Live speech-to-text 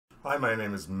Hi, my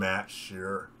name is Matt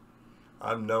Shearer.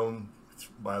 I'm known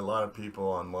by a lot of people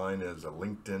online as a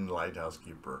LinkedIn lighthouse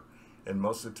keeper, and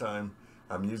most of the time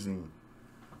I'm using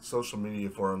social media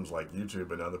forums like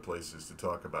YouTube and other places to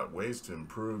talk about ways to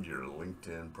improve your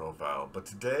LinkedIn profile. But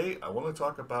today I want to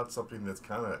talk about something that's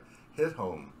kind of hit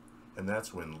home, and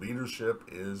that's when leadership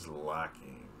is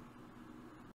lacking.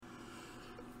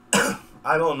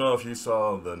 I don't know if you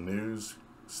saw the news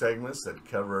segments that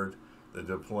covered the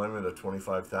deployment of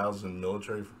 25,000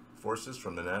 military forces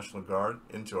from the National Guard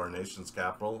into our nation's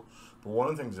capital, but one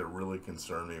of the things that really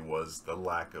concerned me was the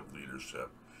lack of leadership.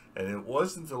 And it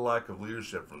wasn't the lack of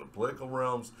leadership from the political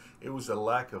realms, it was a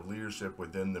lack of leadership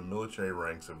within the military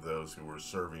ranks of those who were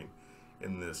serving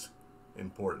in this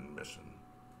important mission.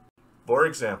 For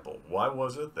example, why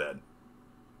was it that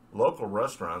local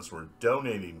restaurants were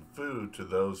donating food to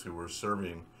those who were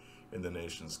serving in the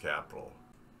nation's capital?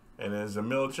 And as a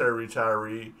military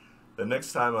retiree, the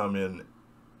next time I'm in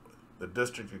the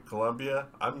District of Columbia,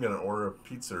 I'm going to order a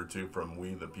pizza or two from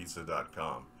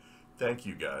WeThePizza.com. Thank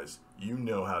you guys. You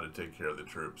know how to take care of the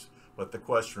troops. But the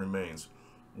question remains,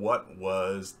 what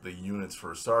was the units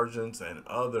for sergeants and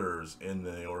others in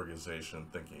the organization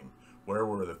thinking? Where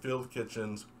were the field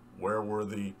kitchens? Where were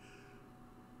the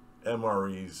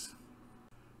MREs?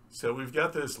 So we've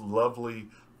got this lovely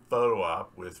photo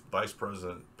op with Vice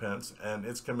President Pence, and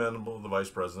it's commendable the Vice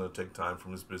President to take time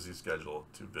from his busy schedule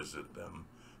to visit them,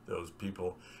 those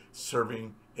people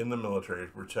serving in the military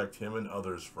to protect him and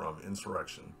others from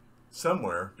insurrection.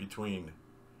 Somewhere between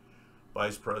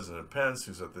Vice President Pence,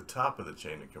 who's at the top of the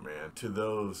chain of command, to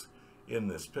those in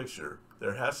this picture,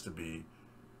 there has to be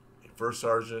a first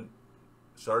sergeant,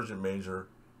 sergeant major,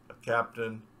 a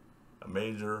captain, a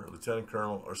major, a lieutenant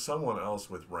colonel, or someone else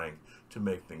with rank to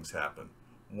make things happen.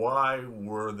 Why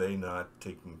were they not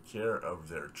taking care of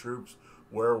their troops?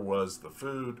 Where was the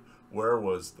food? Where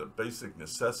was the basic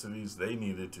necessities they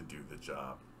needed to do the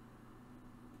job?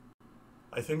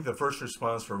 I think the first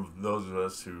response from those of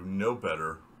us who know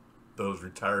better, those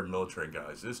retired military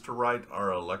guys, is to write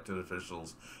our elected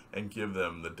officials and give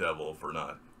them the devil for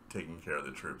not taking care of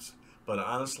the troops. But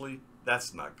honestly,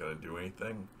 that's not going to do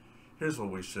anything. Here's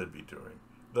what we should be doing.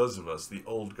 Those of us, the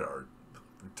old guard,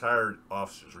 retired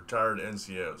officers, retired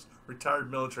NCOs,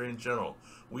 retired military in general,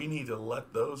 we need to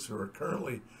let those who are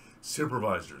currently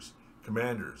supervisors,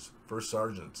 commanders, first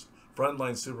sergeants,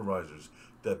 frontline supervisors,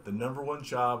 that the number one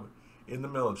job in the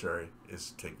military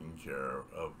is taking care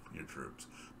of your troops.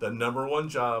 The number one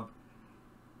job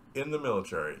in the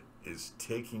military is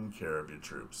taking care of your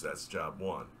troops. That's job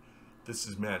one. This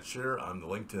is Matt Shearer. I'm the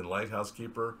LinkedIn Lighthouse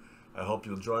Keeper. I hope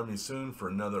you'll join me soon for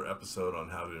another episode on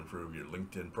how to improve your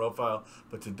LinkedIn profile.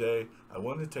 But today, I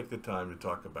want to take the time to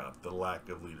talk about the lack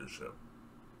of leadership.